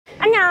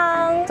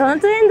안녕! 저는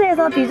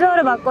트렌드에서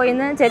비주얼을 맡고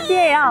있는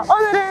제티예요.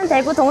 오늘은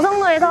대구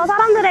동성로에서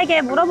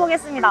사람들에게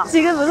물어보겠습니다.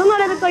 지금 무슨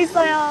노래 듣고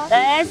있어요?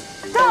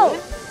 렛츠 고!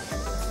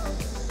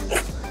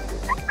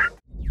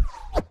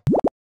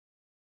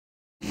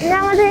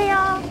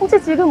 안녕하세요. 혹시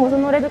지금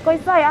무슨 노래 듣고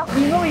있어요?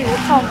 이노이 못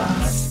참아.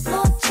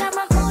 못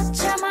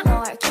참아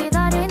널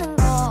기다리는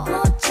거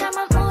못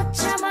참아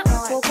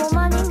널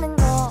보고만 있는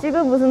거.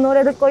 지금 무슨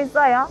노래 듣고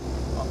있어요?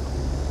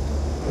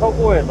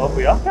 혁오의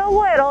러브야?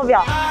 혁오의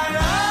러브야.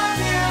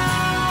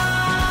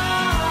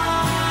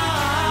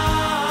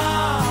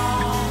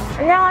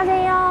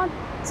 안녕하세요.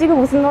 지금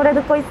무슨 노래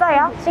듣고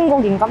있어요?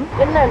 신곡인감?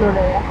 옛날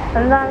노래예요.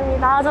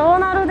 감사합니다.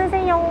 좋은 하루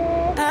되세요.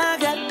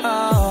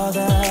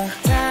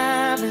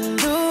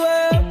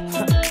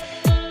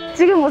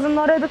 지금 무슨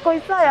노래 듣고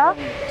있어요?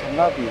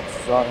 장나비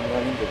주저하는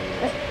연인들을.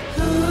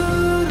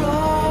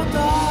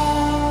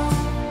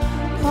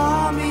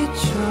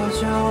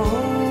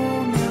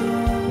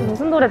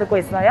 무슨 노래 듣고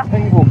있어요?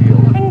 행복이요.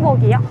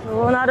 행복이요?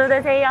 좋은 하루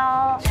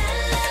되세요.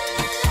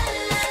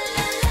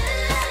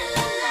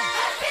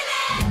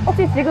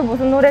 혹시 지금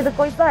무슨 노래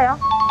듣고 있어요?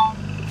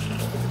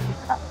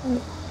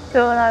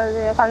 좋은 하루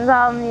되세요.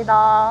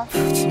 감사합니다.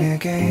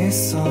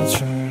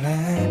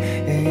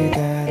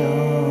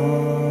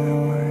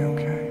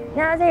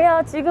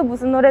 안녕하세요. 지금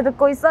무슨 노래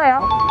듣고 있어요?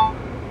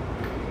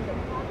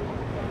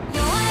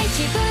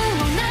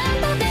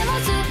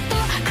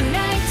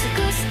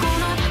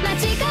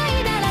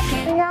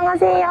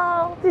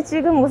 안녕하세요. 혹시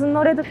지금 무슨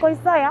노래 듣고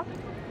있어요?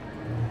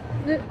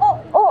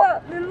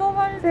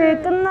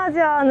 릴러말즈. 끝나지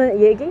않은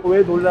얘기?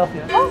 왜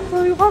놀라세요?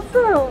 저 이거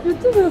봤어요.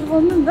 유튜브에서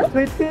봤는데?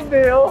 저희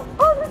팀인데요.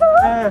 진짜요?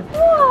 네.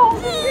 우와,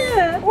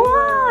 신기해.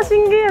 우와,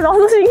 신기해.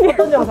 나도 신기해.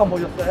 어떤 영상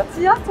보셨어요?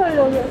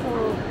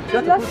 지하철역에서.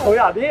 저희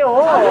아니에요.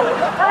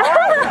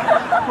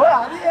 저희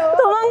아니에요.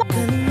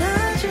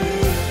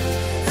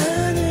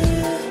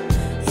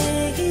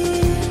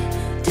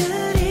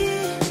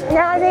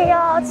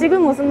 안녕하세요.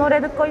 지금 무슨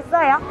노래 듣고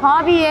있어요?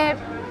 바비의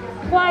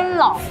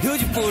파일러.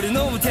 휴지뿌리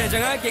너무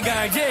대장하게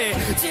가게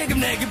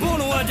지금 내게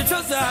보는 완전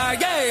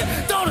초사하게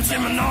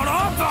떨어지면 너로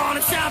뻔한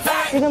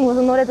샤파. 지금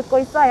무슨 노래 듣고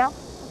있어요?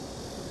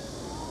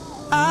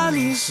 I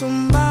need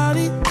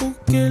somebody who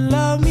can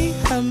love me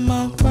at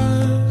my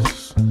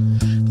worst.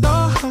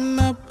 No, I'm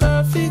not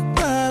perfect,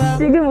 but I'm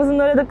지금 무슨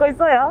노래 듣고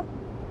있어요?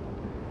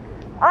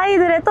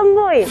 아이들의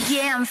톰보이.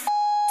 Yeah, I'm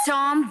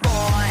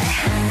tomboy.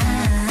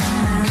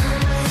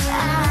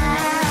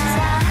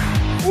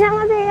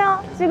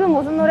 안녕하세요. 지금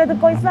무슨 노래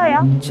듣고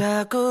있어요?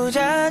 자꾸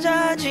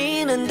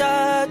잦아지는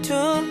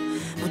다툼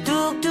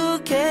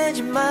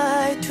무뚝뚝해진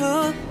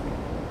말투.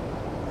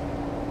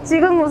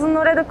 지금 무슨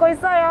노래 듣고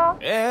있어요?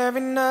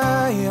 Every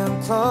night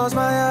I close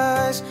my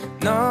eyes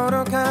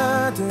너로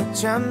가득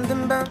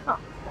잠든 밤.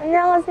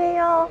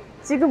 안녕하세요.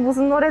 지금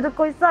무슨 노래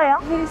듣고 있어요?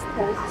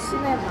 힐스타일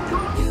시네마.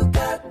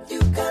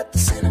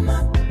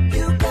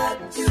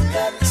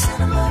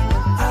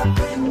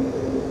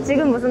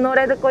 지금 무슨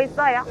노래 듣고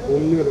있어요?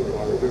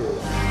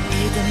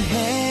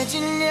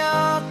 이든해진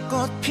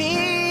여꽃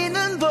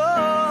피는 봄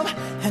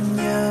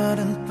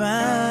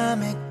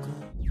한여름밤의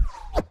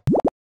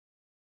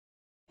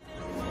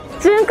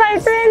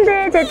지금까지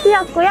트렌드의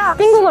제티였고요.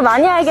 신곡을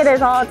많이 알게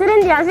돼서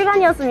트렌디한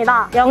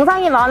시간이었습니다.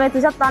 영상이 마음에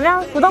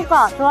드셨다면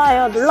구독과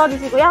좋아요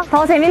눌러주시고요.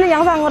 더 재밌는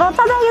영상으로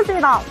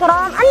찾아오겠습니다. 그럼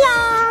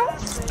안녕!